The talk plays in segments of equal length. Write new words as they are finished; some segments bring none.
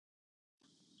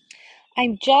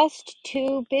I'm just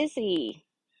too busy.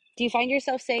 Do you find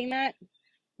yourself saying that?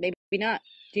 Maybe not.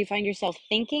 Do you find yourself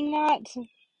thinking that?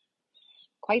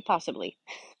 Quite possibly.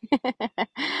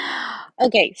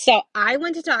 Okay, so I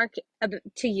want to talk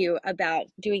to you about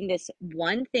doing this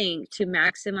one thing to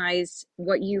maximize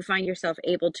what you find yourself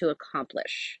able to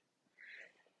accomplish.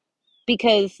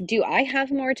 Because do I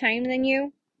have more time than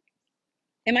you?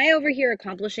 Am I over here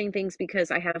accomplishing things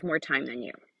because I have more time than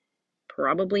you?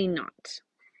 Probably not.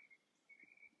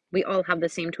 We all have the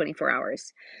same 24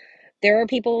 hours. There are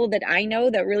people that I know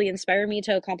that really inspire me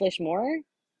to accomplish more,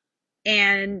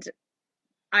 and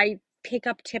I pick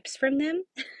up tips from them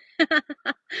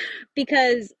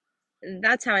because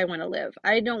that's how I want to live.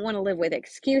 I don't want to live with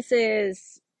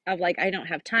excuses of like, I don't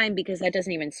have time because that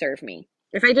doesn't even serve me.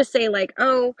 If I just say, like,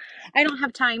 oh, I don't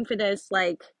have time for this,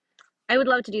 like, I would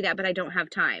love to do that, but I don't have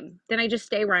time, then I just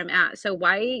stay where I'm at. So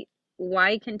why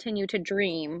continue to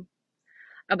dream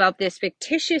about this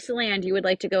fictitious land you would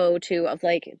like to go to, of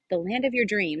like the land of your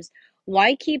dreams?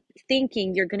 Why keep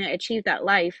thinking you're going to achieve that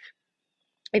life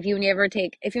if you never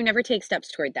take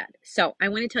steps toward that? So I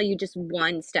want to tell you just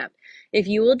one step. If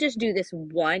you will just do this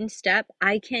one step,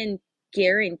 I can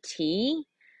guarantee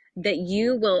that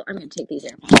you will. I'm going to take these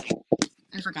AirPods.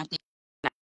 I forgot the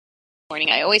morning.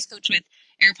 I always coach with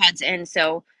AirPods in,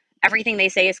 so everything they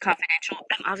say is confidential.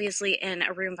 I'm obviously in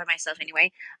a room by myself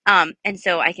anyway, and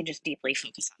so I can just deeply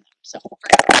focus on them. So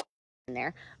in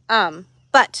there,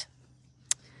 but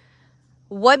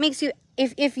what makes you,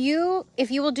 if you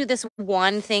will do this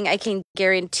one thing, I can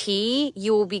guarantee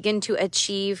you will begin to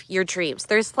achieve your dreams.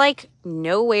 There's like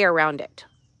no way around it,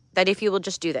 that if you will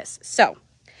just do this. So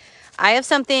I have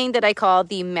something that I call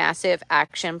the massive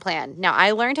action plan. Now,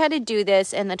 I learned how to do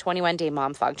this in the 21-day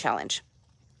Mom Fog Challenge.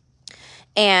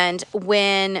 And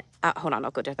when, hold on,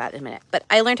 I'll go to that in a minute. But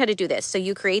I learned how to do this. So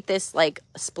you create this like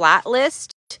splat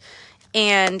list,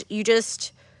 and you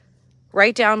just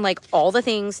write down like all the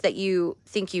things that you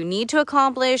think you need to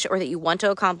accomplish or that you want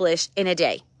to accomplish in a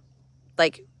day.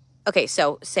 Like, okay,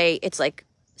 so say it's like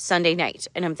Sunday night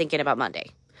and I'm thinking about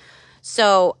Monday.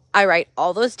 So I write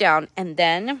all those down, and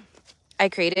then I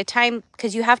create a time,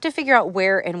 because you have to figure out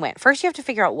where and when. First, you have to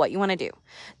figure out what you want to do.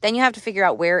 Then you have to figure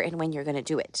out where and when you're going to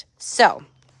do it. So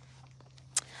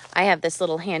I have this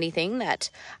little handy thing that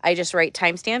I just write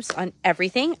timestamps on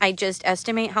everything. I just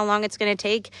estimate how long it's going to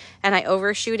take, and I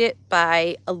overshoot it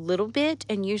by a little bit.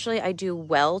 And usually I do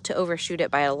well to overshoot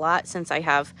it by a lot, since I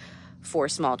have 4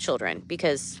 small children,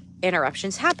 because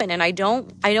interruptions happen, and I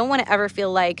don't want to ever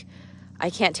feel like I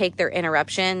can't take their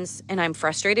interruptions and I'm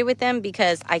frustrated with them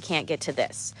because I can't get to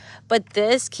this. But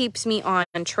this keeps me on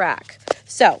track.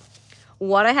 So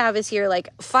what I have is here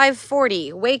like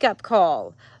 5:40 wake up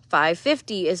call.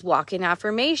 5:50 is walk-in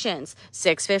affirmations.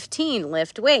 6:15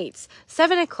 lift weights.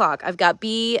 7 o'clock I've got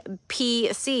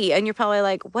BPC, and you're probably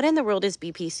like, what in the world is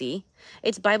BPC?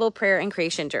 It's Bible Prayer and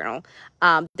Creation Journal.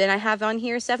 Then I have on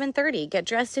here 7:30 get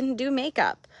dressed and do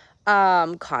makeup.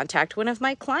 Contact one of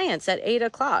my clients at 8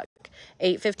 o'clock.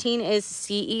 8:15 is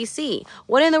CEC.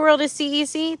 What in the world is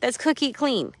CEC? That's cook, eat,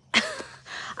 clean.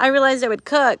 I realized I would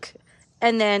cook,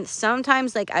 and then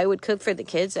sometimes like I would cook for the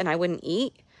kids and I wouldn't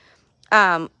eat.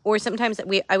 Or sometimes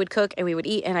I would cook and we would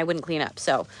eat and I wouldn't clean up.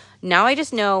 So now I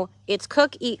just know it's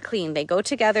cook, eat, clean. They go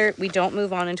together. We don't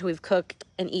move on until we've cooked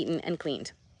and eaten and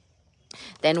cleaned.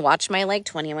 Then watch my like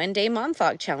 21-day Mom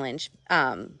Fog Challenge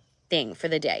thing for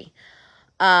the day.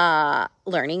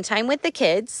 Learning time with the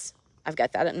kids. I've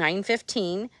got that at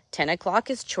 9:15. 10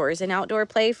 o'clock is chores and outdoor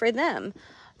play for them.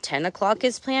 10 o'clock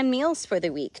is plan meals for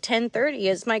the week. 10:30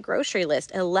 is my grocery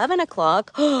list. 11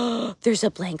 o'clock, there's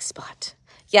a blank spot.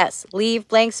 Yes, leave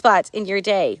blank spots in your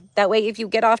day. That way, if you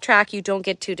get off track, you don't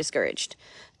get too discouraged,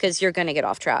 because you're going to get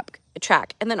off track.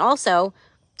 And then also,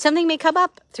 something may come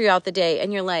up throughout the day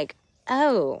and you're like,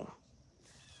 oh,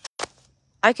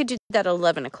 I could do that at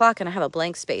 11 o'clock and I have a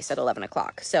blank space at 11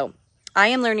 o'clock. So I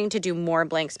am learning to do more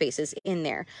blank spaces in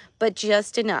there, but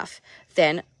just enough.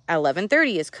 Then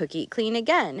 11:30 is cook, eat, clean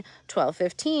again.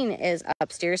 12:15 is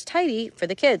upstairs tidy for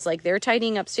the kids. Like they're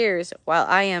tidying upstairs while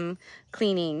I am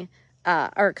cleaning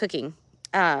or cooking.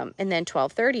 And then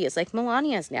 12:30 is like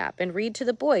Melania's nap and read to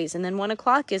the boys. And then 1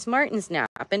 o'clock is Martin's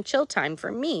nap and chill time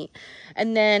for me.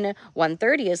 And then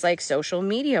 1:30 is like social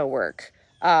media work.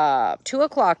 2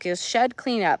 o'clock is shed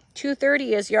cleanup.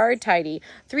 2:30 is yard tidy.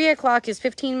 3 o'clock is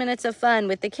 15 minutes of fun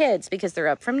with the kids because they're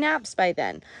up from naps by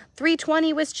then.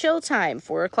 3:20 was chill time.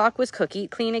 4 o'clock was cook, eat,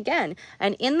 clean again.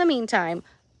 And in the meantime,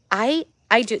 I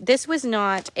do, this was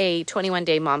not a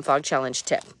 21-day Mom Fog Challenge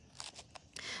tip.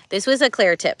 This was a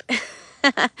Claire tip.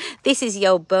 This is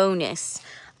your bonus.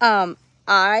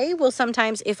 I will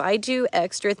sometimes, if I do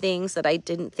extra things that I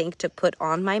didn't think to put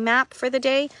on my map for the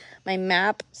day, my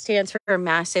map stands for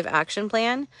massive action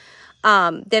plan.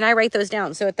 Then I write those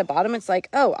down. So at the bottom, it's like,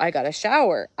 oh, I got a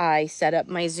shower. I set up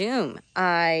my Zoom.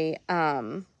 I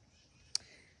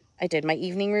did my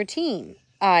evening routine.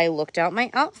 I looked out my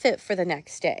outfit for the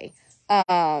next day.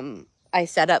 I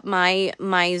set up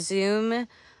my Zoom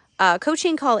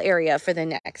coaching call area for the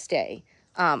next day.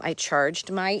 I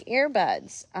charged my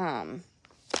earbuds.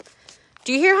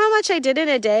 Do you hear how much I did in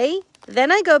a day?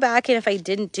 Then I go back, and if I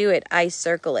didn't do it, I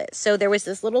circle it. So there was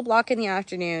this little block in the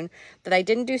afternoon that I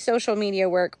didn't do social media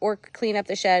work or clean up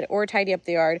the shed or tidy up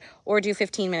the yard or do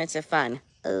 15 minutes of fun.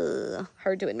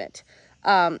 Hard to admit.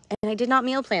 And I did not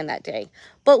meal plan that day.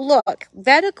 But look,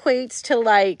 that equates to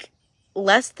like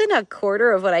less than a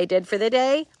quarter of what I did for the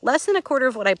day, less than a quarter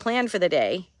of what I planned for the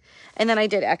day. And then I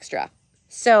did extra.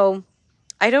 So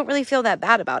I don't really feel that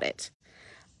bad about it.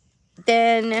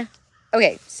 Then,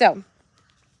 okay, so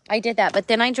I did that, but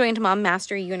then I joined Mom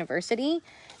Mastery University,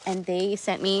 and they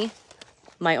sent me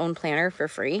my own planner for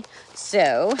free.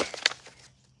 So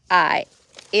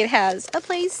it has a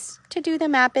place to do the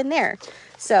map in there.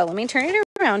 So let me turn it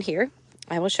around here.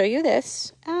 I will show you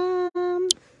this.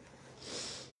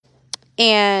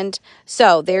 And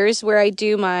so there's where I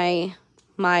do my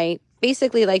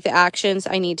basically like the actions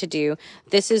I need to do.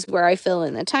 This is where I fill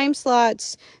in the time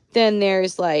slots. Then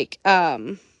there's like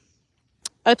a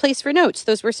place for notes.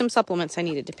 Those were some supplements I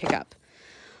needed to pick up.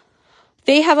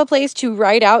 They have a place to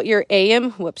write out your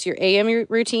AM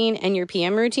routine and your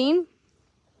PM routine,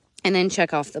 and then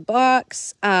check off the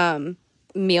box.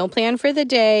 Meal plan for the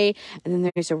day, and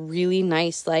then there's a really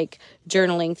nice like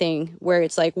journaling thing where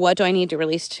it's like, what do I need to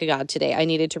release to God today? I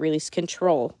needed to release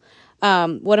control.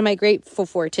 What am I grateful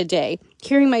for today?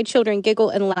 Hearing my children giggle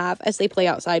and laugh as they play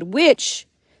outside, which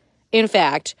in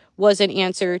fact was an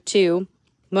answer to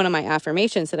one of my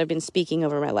affirmations that I've been speaking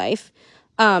over my life.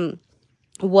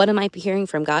 What am I hearing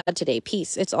from God today?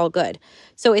 Peace. It's all good.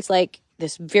 So it's like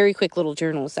this very quick little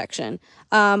journal section.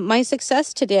 My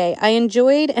success today, I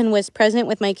enjoyed and was present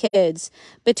with my kids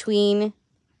between,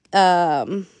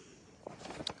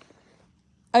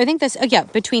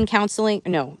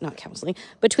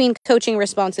 between coaching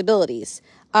responsibilities.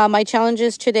 My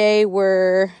challenges today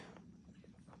were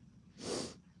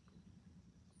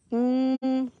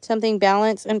something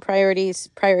balance and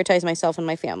prioritize myself and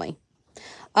my family.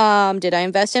 Did I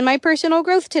invest in my personal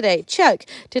growth today? Check.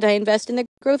 Did I invest in the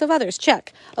growth of others?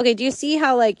 Check. Okay, do you see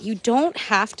how like you don't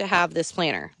have to have this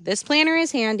planner? This planner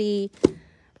is handy.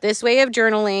 This way of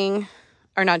journaling,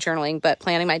 or not journaling, but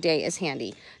planning my day is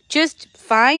handy. Just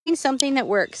find something that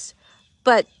works.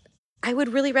 But I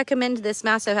would really recommend this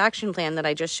massive action plan that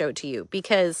I just showed to you,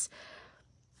 because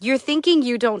you're thinking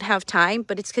you don't have time,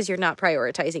 but it's because you're not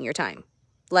prioritizing your time.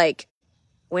 Like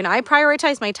when I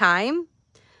prioritize my time,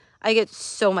 I get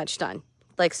so much done,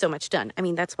 like so much done. I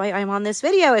mean, that's why I'm on this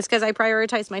video, is because I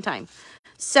prioritize my time.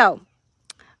 So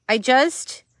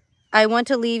I want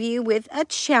to leave you with a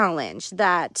challenge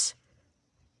that,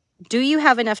 do you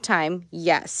have enough time?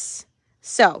 Yes.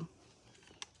 So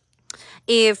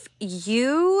I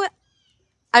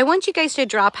want you guys to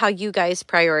drop how you guys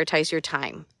prioritize your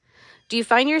time. Do you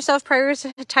find yourself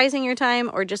prioritizing your time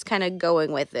or just kind of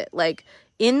going with it? Like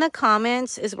in the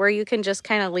comments is where you can just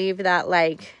kind of leave that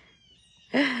like,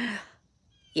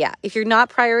 yeah, if you're not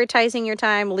prioritizing your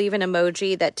time, leave an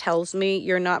emoji that tells me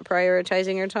you're not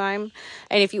prioritizing your time.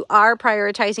 And if you are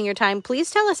prioritizing your time, please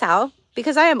tell us how,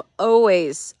 because I am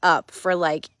always up for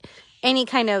like any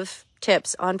kind of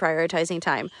tips on prioritizing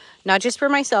time, not just for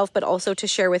myself, but also to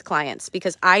share with clients,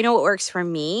 because I know it works for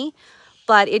me,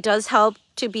 but it does help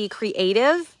to be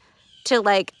creative, to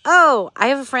like, oh, I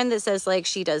have a friend that says like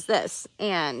she does this,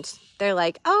 and they're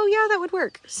like, oh yeah, that would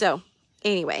work. So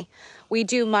anyway, we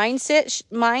do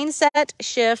mindset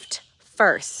shift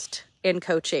first in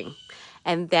coaching,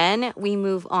 and then we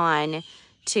move on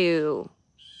to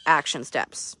action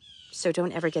steps. So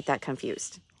don't ever get that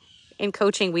confused. In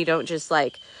coaching, we don't just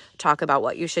like talk about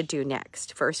what you should do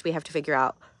next. First, we have to figure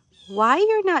out why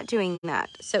you're not doing that.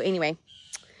 So anyway,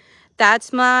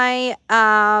 that's my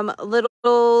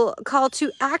little call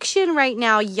to action right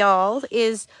now, y'all,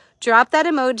 is drop that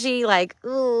emoji like,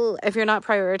 ooh, if you're not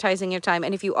prioritizing your time.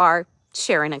 And if you are,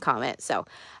 share in a comment. So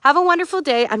have a wonderful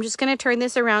day. I'm just going to turn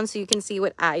this around so you can see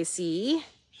what I see.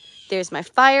 There's my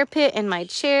fire pit and my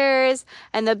chairs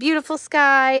and the beautiful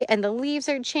sky, and the leaves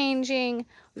are changing.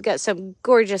 We've got some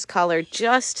gorgeous color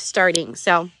just starting.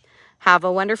 So have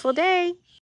a wonderful day.